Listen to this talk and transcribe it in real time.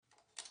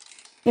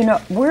You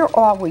know, we're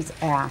always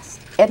asked,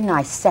 Ed and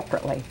I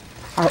separately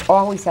are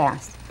always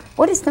asked,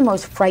 what is the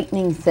most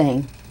frightening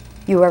thing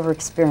you ever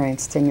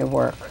experienced in your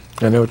work?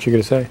 I know what you're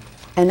going to say.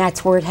 And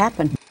that's where it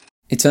happened.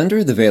 It's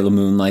under the veil of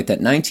moonlight that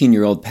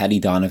 19-year-old Patty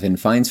Donovan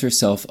finds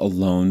herself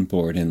alone,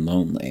 bored, and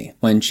lonely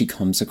when she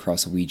comes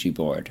across a Ouija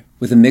board.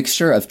 With a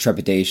mixture of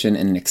trepidation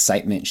and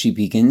excitement, she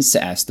begins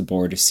to ask the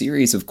board a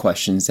series of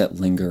questions that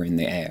linger in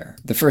the air.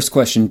 The first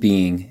question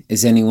being,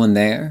 is anyone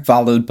there?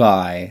 Followed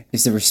by,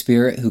 is there a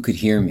spirit who could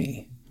hear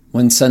me?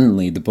 When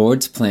suddenly the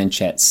board's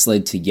planchette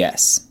slid to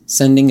yes,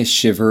 sending a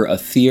shiver of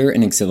fear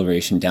and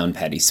exhilaration down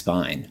Patty's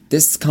spine.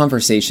 This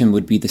conversation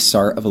would be the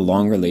start of a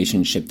long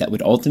relationship that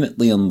would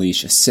ultimately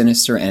unleash a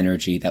sinister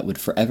energy that would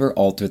forever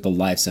alter the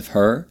lives of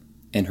her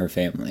and her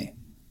family.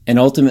 And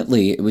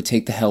ultimately, it would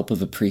take the help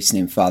of a priest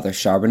named Father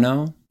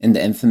Charbonneau and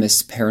the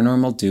infamous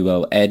paranormal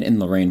duo Ed and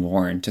Lorraine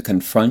Warren to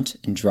confront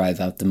and drive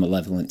out the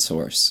malevolent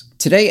source.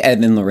 Today, Ed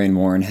and Lorraine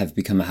Warren have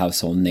become a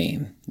household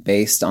name,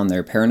 based on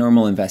their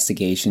paranormal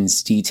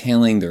investigations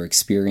detailing their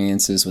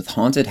experiences with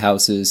haunted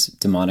houses,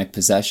 demonic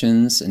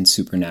possessions, and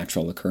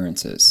supernatural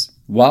occurrences.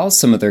 While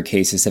some of their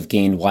cases have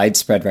gained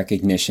widespread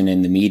recognition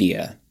in the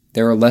media,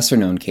 there are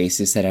lesser-known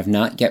cases that have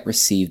not yet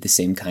received the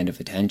same kind of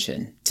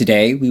attention.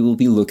 Today, we will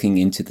be looking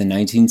into the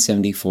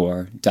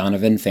 1974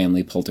 Donovan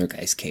family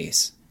poltergeist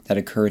case that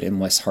occurred in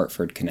West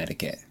Hartford,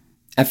 Connecticut.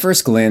 At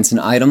first glance, an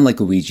item like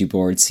a Ouija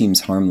board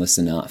seems harmless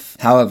enough.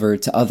 However,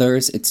 to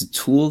others, it's a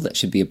tool that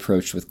should be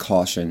approached with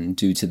caution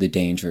due to the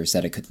dangers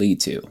that it could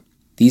lead to.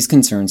 These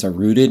concerns are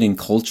rooted in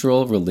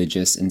cultural,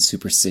 religious, and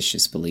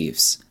superstitious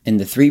beliefs. And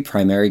the three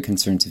primary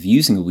concerns of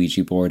using a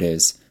Ouija board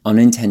is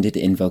unintended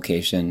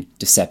invocation,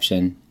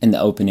 deception, and the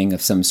opening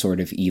of some sort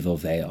of evil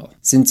veil.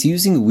 Since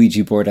using a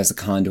Ouija board as a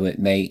conduit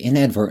may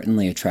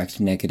inadvertently attract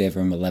negative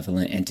or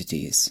malevolent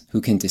entities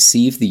who can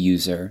deceive the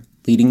user,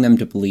 leading them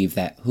to believe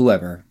that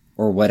whoever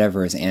or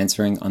whatever is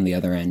answering on the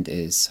other end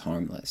is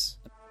harmless.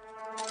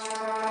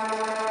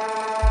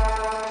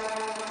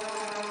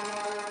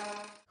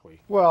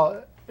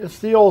 Well, it's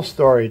the old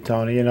story,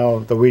 Tony,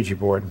 the Ouija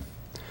board.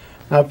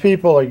 Now,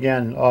 people,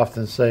 again,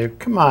 often say,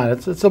 come on,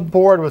 it's a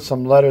board with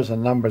some letters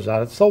and numbers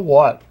on it. So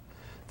what?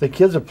 The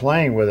kids are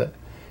playing with it.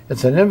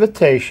 It's an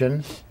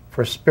invitation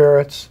for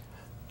spirits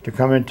to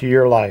come into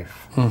your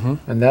life.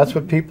 Mm-hmm. And that's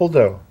what people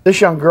do.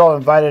 This young girl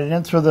invited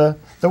in through the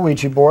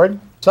Ouija board.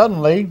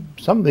 Suddenly,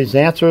 some of these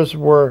answers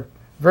were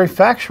very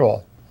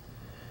factual.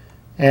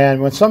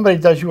 And when somebody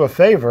does you a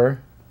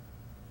favor,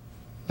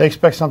 they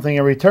expect something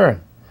in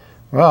return.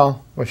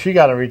 Well, what she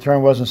got in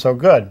return wasn't so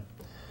good.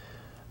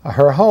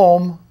 Her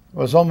home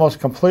was almost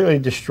completely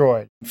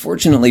destroyed.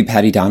 Fortunately,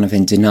 Patty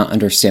Donovan did not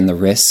understand the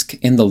risk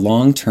and the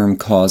long-term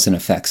cause and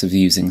effects of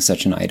using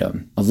such an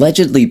item.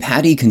 Allegedly,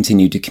 Patty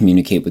continued to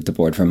communicate with the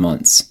board for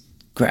months,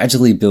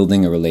 gradually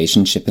building a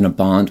relationship and a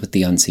bond with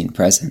the unseen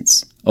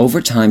presence.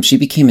 Over time, she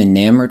became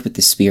enamored with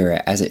the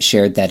spirit as it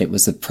shared that it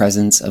was the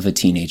presence of a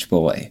teenage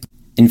boy.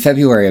 In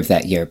February of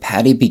that year,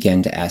 Patty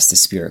began to ask the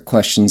spirit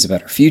questions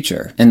about her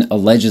future, and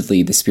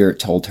allegedly the spirit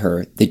told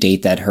her the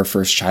date that her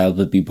first child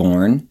would be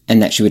born,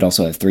 and that she would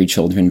also have 3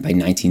 children by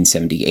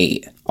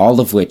 1978, all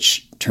of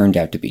which turned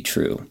out to be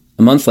true.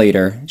 A month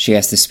later, she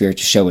asked the spirit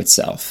to show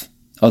itself,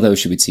 although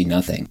she would see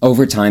nothing.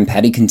 Over time,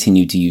 Patty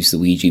continued to use the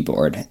Ouija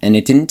board, and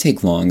it didn't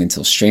take long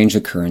until strange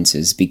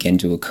occurrences began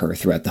to occur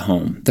throughout the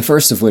home. The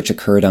first of which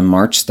occurred on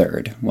March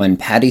 3rd, when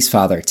Patty's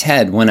father,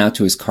 Ted, went out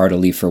to his car to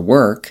leave for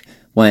work,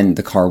 when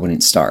the car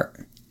wouldn't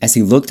start. As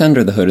he looked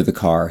under the hood of the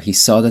car, he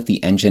saw that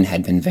the engine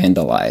had been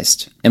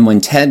vandalized. And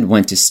when Ted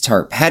went to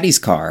start Patty's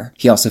car,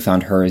 he also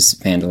found hers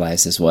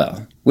vandalized as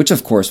well. Which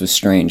of course was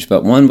strange,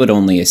 but one would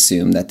only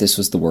assume that this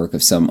was the work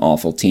of some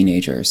awful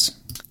teenagers.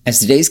 As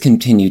the days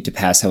continued to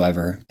pass,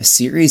 however, a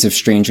series of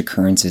strange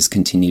occurrences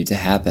continued to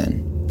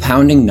happen.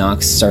 Pounding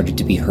knocks started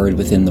to be heard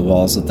within the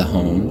walls of the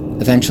home,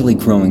 eventually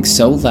growing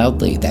so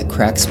loudly that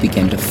cracks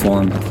began to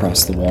form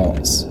across the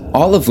walls.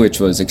 All of which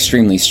was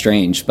extremely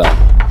strange, but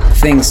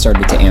things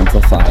started to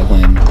amplify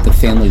when the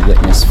family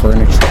witnessed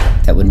furniture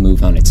that would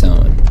move on its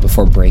own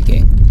before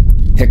breaking.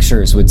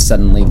 Pictures would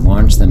suddenly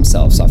launch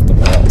themselves off the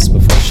walls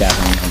before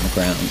shattering on the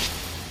ground.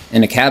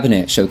 And a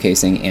cabinet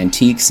showcasing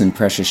antiques and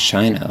precious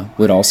china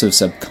would also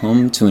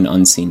succumb to an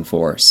unseen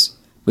force.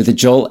 With a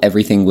jolt,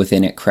 everything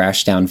within it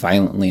crashed down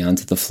violently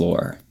onto the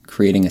floor,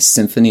 creating a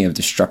symphony of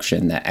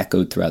destruction that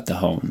echoed throughout the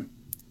home.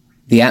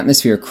 The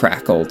atmosphere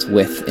crackled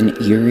with an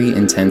eerie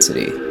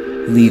intensity,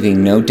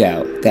 leaving no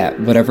doubt that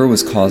whatever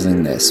was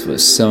causing this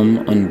was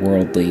some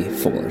unworldly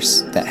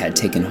force that had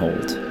taken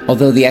hold.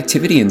 Although the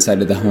activity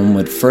inside of the home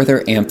would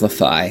further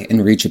amplify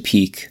and reach a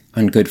peak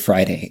on Good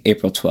Friday,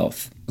 April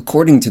 12th.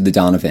 According to the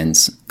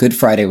Donovans, Good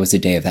Friday was a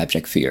day of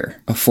abject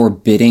fear. A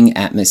forbidding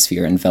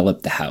atmosphere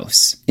enveloped the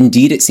house.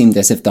 Indeed, it seemed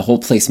as if the whole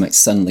place might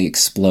suddenly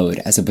explode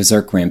as a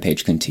berserk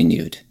rampage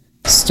continued.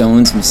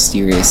 Stones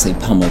mysteriously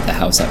pummeled the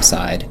house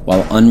outside,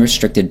 while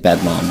unrestricted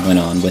bedlam went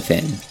on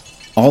within.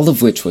 all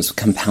of which was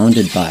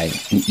compounded by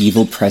an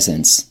evil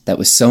presence that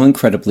was so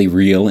incredibly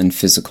real and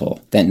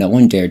physical that no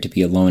one dared to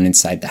be alone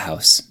inside the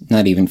house,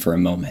 not even for a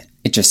moment.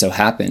 It just so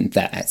happened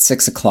that at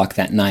 6 o'clock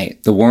that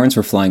night, the Warrens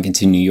were flying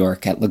into New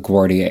York at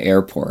LaGuardia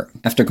Airport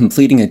after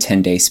completing a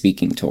 10-day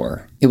speaking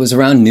tour. It was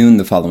around noon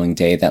the following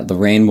day that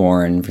Lorraine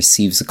Warren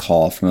receives a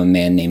call from a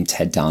man named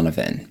Ted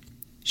Donovan.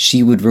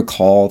 She would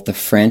recall the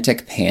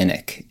frantic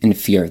panic and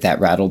fear that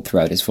rattled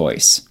throughout his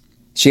voice.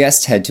 She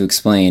asked Ted to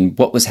explain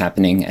what was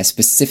happening as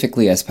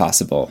specifically as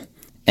possible.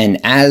 And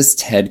as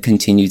Ted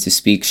continued to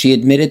speak, she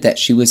admitted that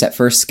she was at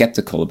first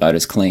skeptical about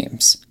his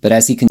claims. But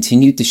as he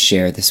continued to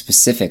share the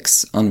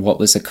specifics on what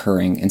was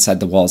occurring inside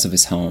the walls of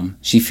his home,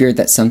 she feared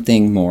that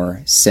something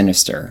more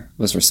sinister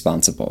was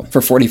responsible.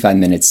 For 45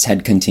 minutes,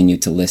 Ted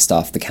continued to list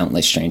off the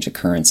countless strange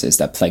occurrences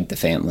that plagued the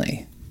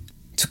family.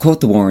 To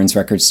quote the Warrens'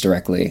 records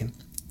directly,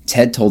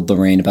 Ted told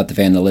Lorraine about the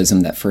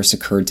vandalism that first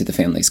occurred to the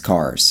family's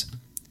cars.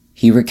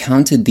 He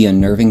recounted the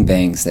unnerving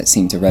bangs that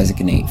seemed to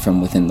resonate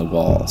from within the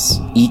walls,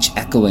 each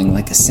echoing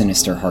like a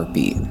sinister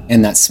heartbeat,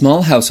 and that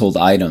small household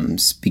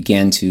items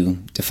began to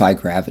defy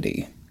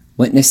gravity,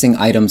 witnessing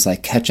items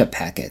like ketchup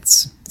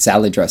packets,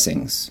 salad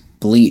dressings,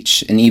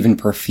 bleach, and even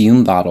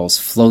perfume bottles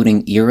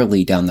floating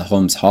eerily down the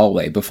home's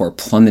hallway before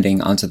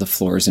plummeting onto the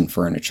floors and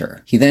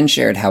furniture. He then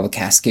shared how a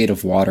cascade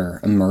of water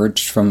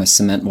emerged from a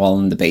cement wall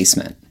in the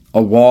basement,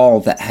 a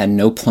wall that had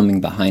no plumbing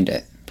behind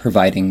it,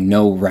 providing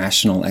no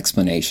rational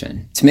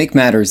explanation. To make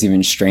matters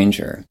even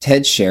stranger,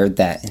 Ted shared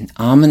that an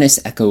ominous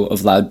echo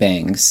of loud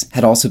bangs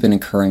had also been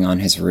occurring on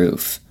his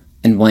roof,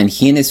 and when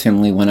he and his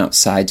family went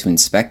outside to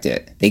inspect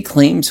it, they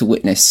claimed to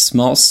witness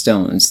small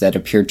stones that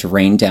appeared to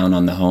rain down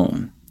on the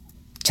home.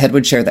 Ted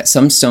would share that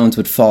some stones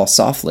would fall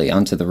softly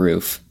onto the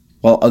roof,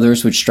 while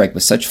others would strike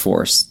with such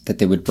force that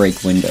they would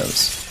break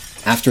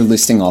windows. After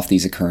listing off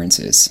these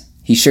occurrences,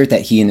 he shared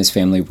that he and his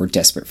family were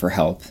desperate for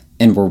help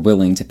and were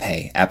willing to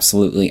pay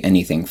absolutely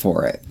anything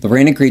for it.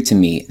 Lorraine agreed to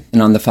meet,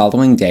 and on the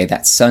following day,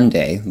 that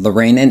Sunday,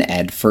 Lorraine and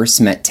Ed first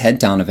met Ted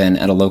Donovan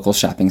at a local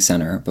shopping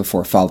center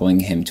before following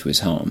him to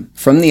his home.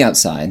 From the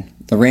outside,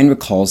 Lorraine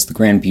recalls the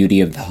grand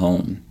beauty of the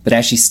home, but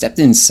as she stepped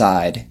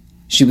inside,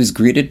 she was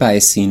greeted by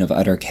a scene of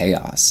utter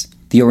chaos.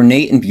 The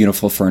ornate and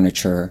beautiful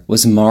furniture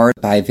was marred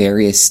by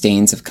various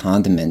stains of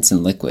condiments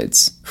and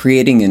liquids,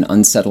 creating an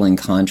unsettling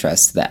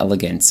contrast to the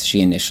elegance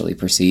she initially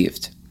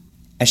perceived.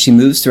 As she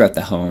moves throughout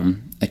the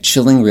home, a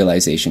chilling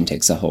realization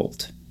takes a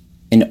hold.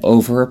 An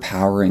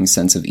overpowering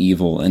sense of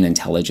evil and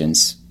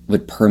intelligence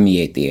would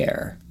permeate the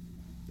air,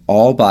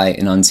 all by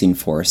an unseen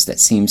force that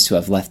seems to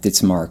have left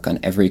its mark on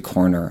every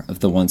corner of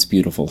the once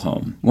beautiful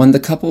home. When the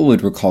couple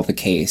would recall the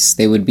case,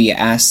 they would be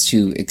asked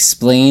to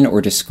explain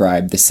or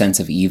describe the sense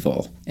of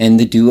evil, and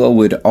the duo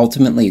would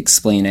ultimately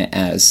explain it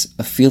as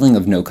a feeling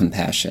of no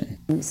compassion.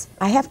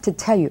 I have to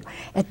tell you,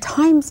 at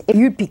times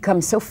you'd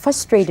become so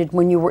frustrated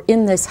when you were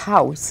in this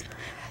house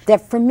that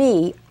for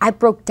me, I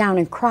broke down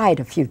and cried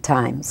a few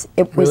times.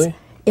 It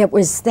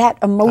was that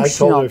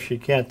emotional. I told her if she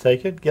can't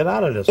take it, get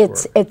out of this work.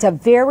 It's a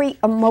very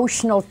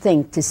emotional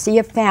thing to see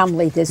a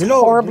family this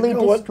horribly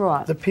distraught.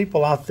 What the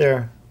people out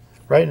there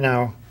right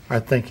now are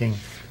thinking,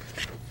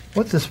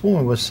 what this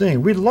woman was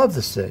seeing, we'd love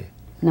to see.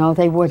 No,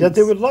 they wouldn't. Yeah,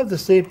 they would love to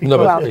see it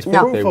because it's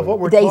proof of what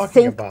we're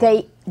talking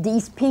about.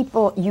 These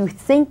people, you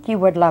think you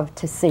would love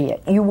to see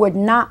it. You would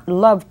not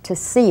love to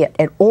see it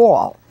at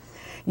all.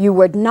 You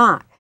would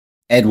not.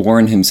 Ed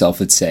Warren himself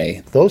would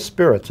say, those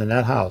spirits in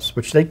that house,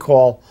 which they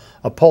call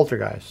a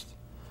poltergeist,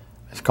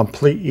 is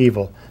complete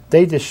evil.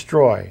 They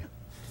destroy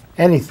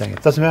anything.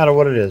 It doesn't matter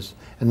what it is.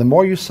 And the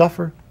more you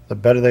suffer, the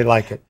better they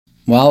like it.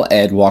 While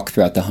Ed walked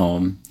throughout the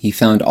home, he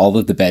found all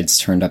of the beds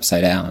turned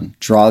upside down.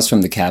 Drawers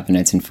from the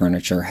cabinets and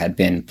furniture had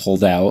been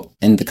pulled out,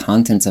 and the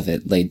contents of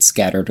it laid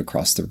scattered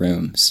across the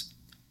rooms.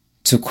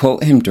 To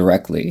quote him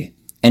directly,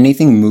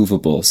 anything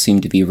movable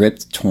seemed to be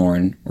ripped,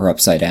 torn, or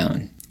upside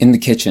down. In the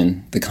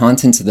kitchen, the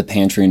contents of the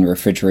pantry and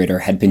refrigerator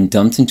had been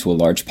dumped into a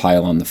large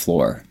pile on the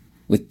floor,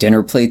 with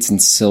dinner plates and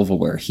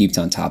silverware heaped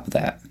on top of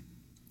that.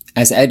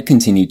 As Ed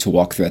continued to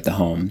walk throughout the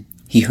home,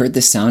 he heard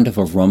the sound of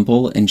a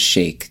rumble and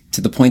shake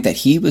to the point that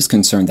he was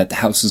concerned that the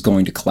house was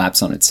going to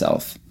collapse on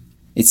itself.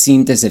 It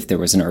seemed as if there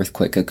was an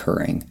earthquake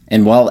occurring,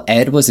 and while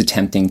Ed was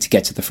attempting to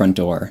get to the front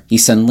door, he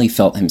suddenly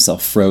felt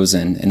himself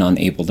frozen and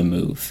unable to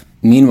move.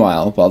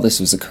 Meanwhile, while this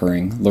was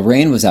occurring,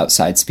 Lorraine was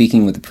outside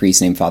speaking with a priest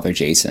named Father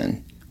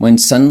Jason, when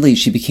suddenly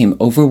she became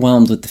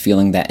overwhelmed with the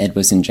feeling that Ed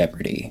was in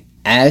jeopardy.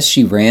 As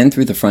she ran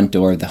through the front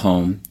door of the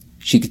home,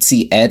 she could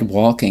see Ed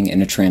walking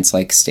in a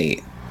trance-like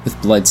state,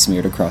 with blood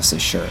smeared across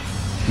his shirt.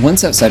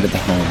 Once outside of the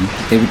home,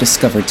 they would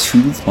discover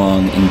 2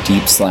 long and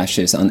deep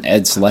slashes on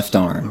Ed's left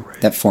arm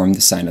that formed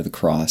the sign of the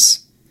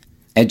cross.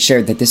 Ed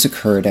shared that this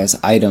occurred as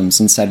items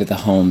inside of the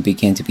home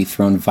began to be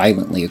thrown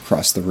violently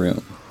across the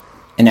room.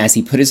 And as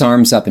he put his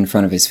arms up in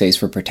front of his face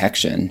for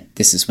protection,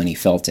 this is when he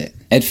felt it.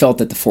 Ed felt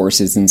that the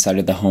forces inside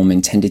of the home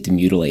intended to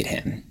mutilate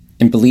him,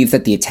 and believed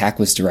that the attack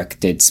was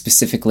directed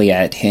specifically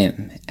at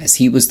him, as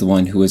he was the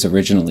one who was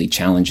originally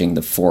challenging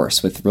the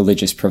force with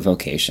religious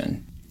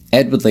provocation.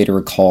 Ed would later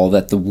recall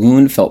that the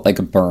wound felt like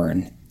a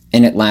burn,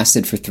 and it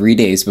lasted for 3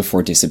 days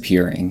before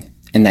disappearing,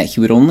 and that he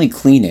would only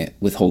clean it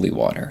with holy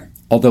water.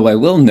 Although I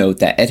will note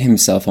that Ed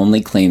himself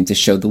only claimed to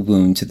show the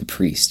wound to the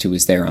priest who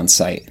was there on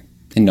site,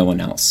 and no one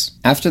else.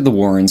 After the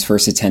Warrens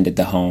first attended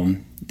the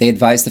home, they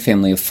advised the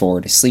family of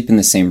 4 to sleep in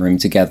the same room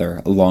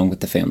together along with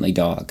the family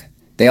dog.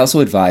 They also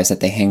advised that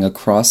they hang a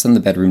cross on the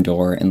bedroom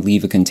door and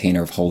leave a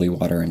container of holy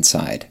water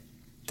inside.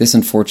 This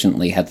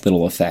unfortunately had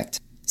little effect,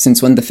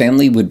 since when the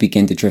family would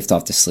begin to drift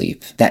off to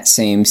sleep, that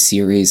same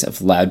series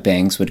of loud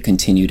bangs would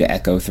continue to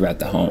echo throughout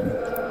the home,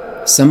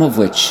 some of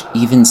which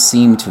even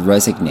seemed to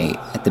resonate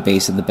at the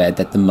base of the bed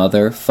that the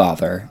mother,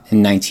 father,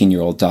 and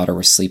 19-year-old daughter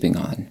were sleeping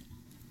on,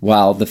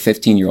 while the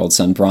 15-year-old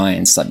son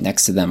Brian slept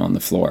next to them on the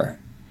floor.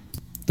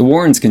 The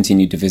Warrens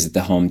continued to visit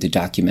the home to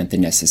document the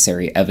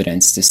necessary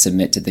evidence to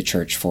submit to the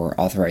church for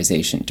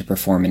authorization to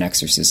perform an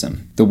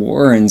exorcism. The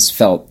Warrens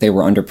felt they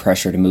were under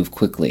pressure to move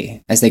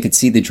quickly, as they could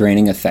see the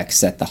draining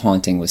effects that the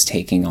haunting was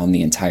taking on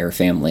the entire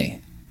family.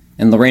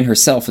 And Lorraine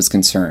herself was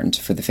concerned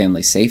for the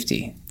family's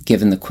safety,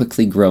 given the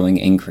quickly growing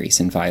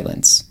increase in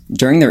violence.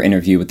 During their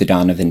interview with the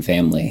Donovan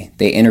family,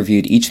 they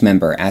interviewed each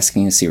member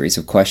asking a series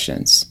of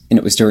questions, and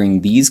it was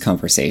during these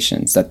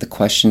conversations that the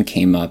question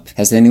came up,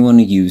 has anyone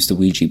used a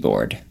Ouija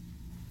board?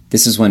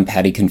 This is when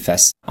Patty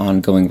confessed the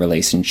ongoing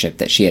relationship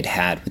that she had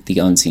had with the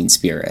unseen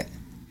spirit.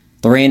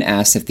 Lorraine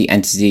asked if the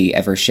entity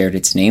ever shared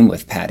its name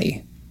with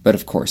Patty, but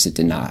of course it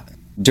did not.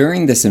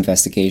 During this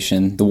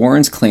investigation, the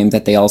Warrens claimed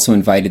that they also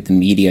invited the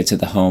media to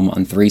the home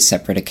on 3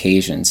 separate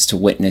occasions to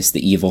witness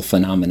the evil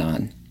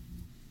phenomenon.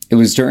 It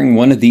was during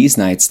one of these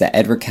nights that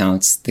Ed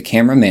recounts the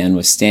cameraman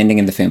was standing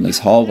in the family's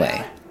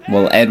hallway,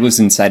 while Ed was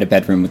inside a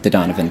bedroom with the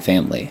Donovan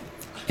family.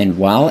 And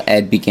while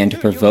Ed began to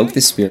provoke the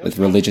spirit with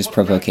religious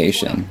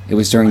provocation, it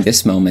was during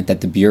this moment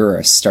that the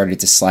bureau started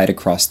to slide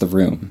across the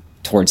room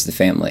towards the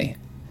family.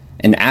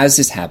 And as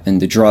this happened,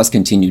 the drawers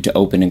continued to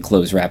open and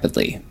close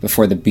rapidly,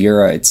 before the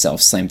bureau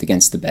itself slammed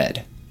against the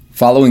bed.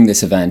 Following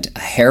this event, a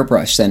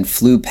hairbrush then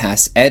flew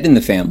past Ed and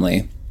the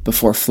family,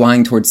 before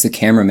flying towards the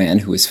cameraman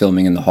who was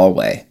filming in the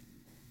hallway.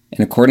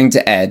 And according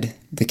to Ed,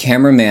 the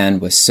cameraman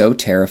was so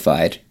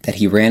terrified that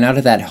he ran out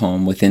of that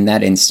home within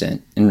that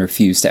instant and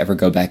refused to ever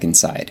go back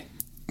inside.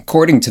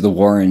 According to the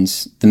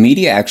Warrens, the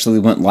media actually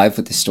went live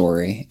with the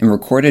story and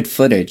recorded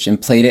footage and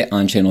played it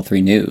on Channel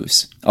 3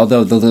 News,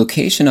 although the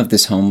location of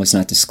this home was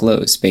not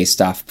disclosed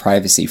based off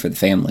privacy for the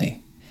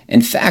family.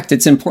 In fact,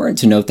 it's important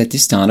to note that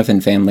this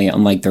Donovan family,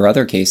 unlike their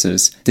other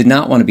cases, did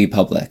not want to be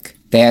public.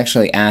 They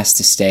actually asked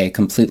to stay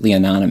completely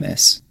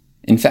anonymous.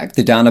 In fact,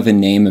 the Donovan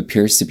name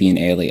appears to be an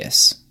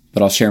alias,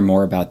 but I'll share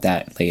more about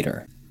that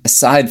later.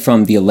 Aside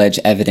from the alleged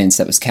evidence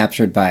that was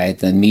captured by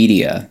the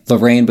media,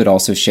 Lorraine would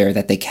also share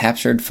that they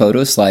captured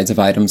photo slides of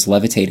items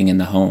levitating in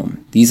the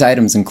home. These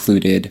items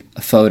included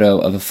a photo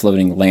of a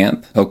floating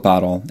lamp, Coke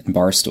bottle, and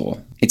bar stool.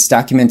 It's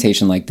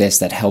documentation like this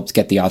that helped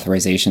get the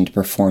authorization to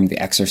perform the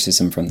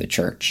exorcism from the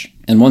church.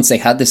 And once they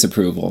had this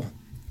approval,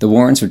 the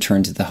Warrens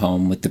returned to the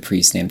home with the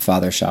priest named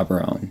Father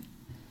Chaperon.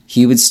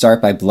 He would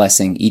start by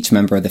blessing each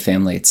member of the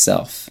family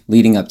itself,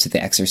 leading up to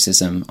the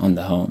exorcism on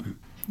the home.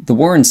 The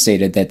Warrens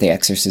stated that the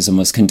exorcism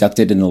was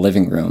conducted in the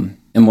living room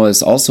and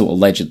was also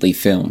allegedly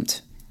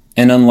filmed.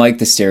 And unlike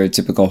the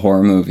stereotypical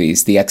horror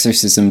movies, the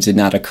exorcism did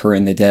not occur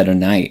in the dead of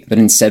night, but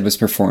instead was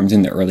performed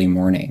in the early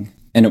morning.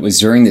 And it was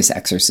during this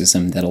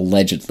exorcism that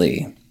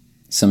allegedly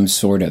some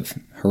sort of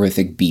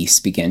horrific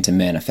beast began to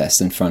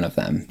manifest in front of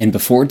them. And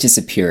before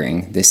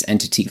disappearing, this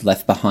entity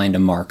left behind a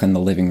mark on the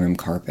living room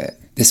carpet.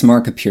 This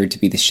mark appeared to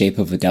be the shape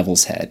of a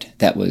devil's head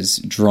that was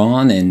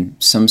drawn in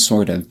some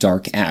sort of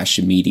dark ash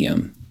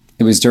medium.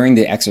 It was during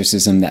the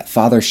exorcism that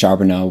Father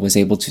Charbonneau was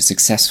able to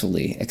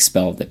successfully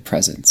expel the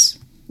presence.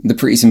 The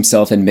priest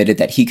himself admitted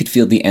that he could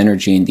feel the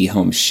energy in the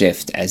home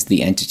shift as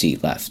the entity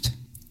left.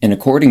 And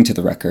according to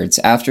the records,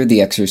 after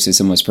the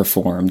exorcism was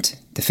performed,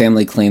 the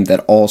family claimed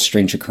that all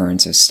strange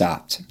occurrences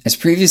stopped. As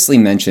previously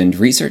mentioned,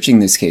 researching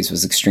this case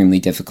was extremely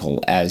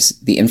difficult as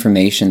the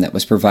information that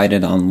was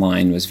provided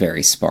online was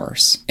very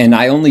sparse. And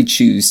I only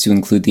choose to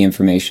include the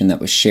information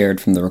that was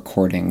shared from the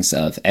recordings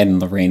of Ed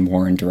and Lorraine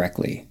Warren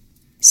directly,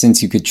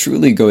 since you could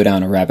truly go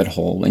down a rabbit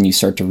hole when you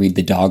start to read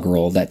the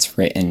doggerel that's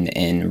written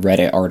in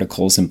Reddit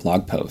articles and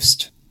blog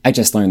posts. I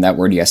just learned that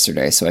word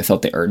yesterday, so I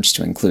felt the urge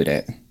to include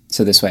it.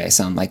 So this way I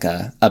sound like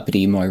a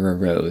uppity Moira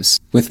Rose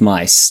with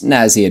my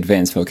snazzy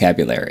advanced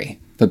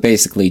vocabulary. But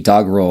basically,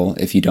 doggerel,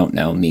 if you don't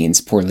know,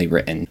 means poorly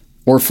written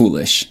or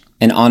foolish.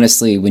 And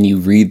honestly, when you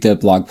read the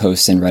blog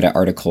posts and Reddit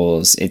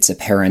articles, it's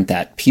apparent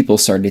that people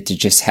started to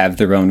just have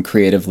their own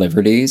creative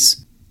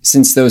liberties,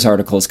 since those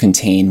articles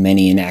contain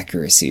many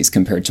inaccuracies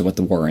compared to what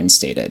the Warrens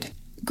stated.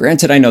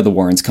 Granted, I know the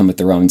Warrens come with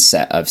their own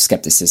set of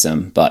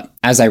skepticism, but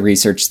as I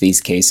research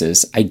these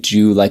cases, I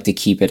do like to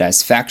keep it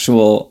as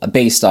factual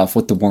based off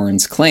what the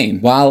Warrens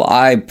claim. While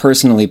I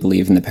personally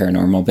believe in the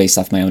paranormal based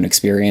off my own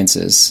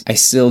experiences, I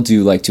still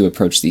do like to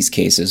approach these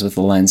cases with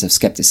a lens of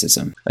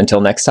skepticism.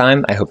 Until next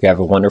time, I hope you have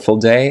a wonderful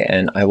day,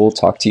 and I will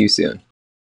talk to you soon.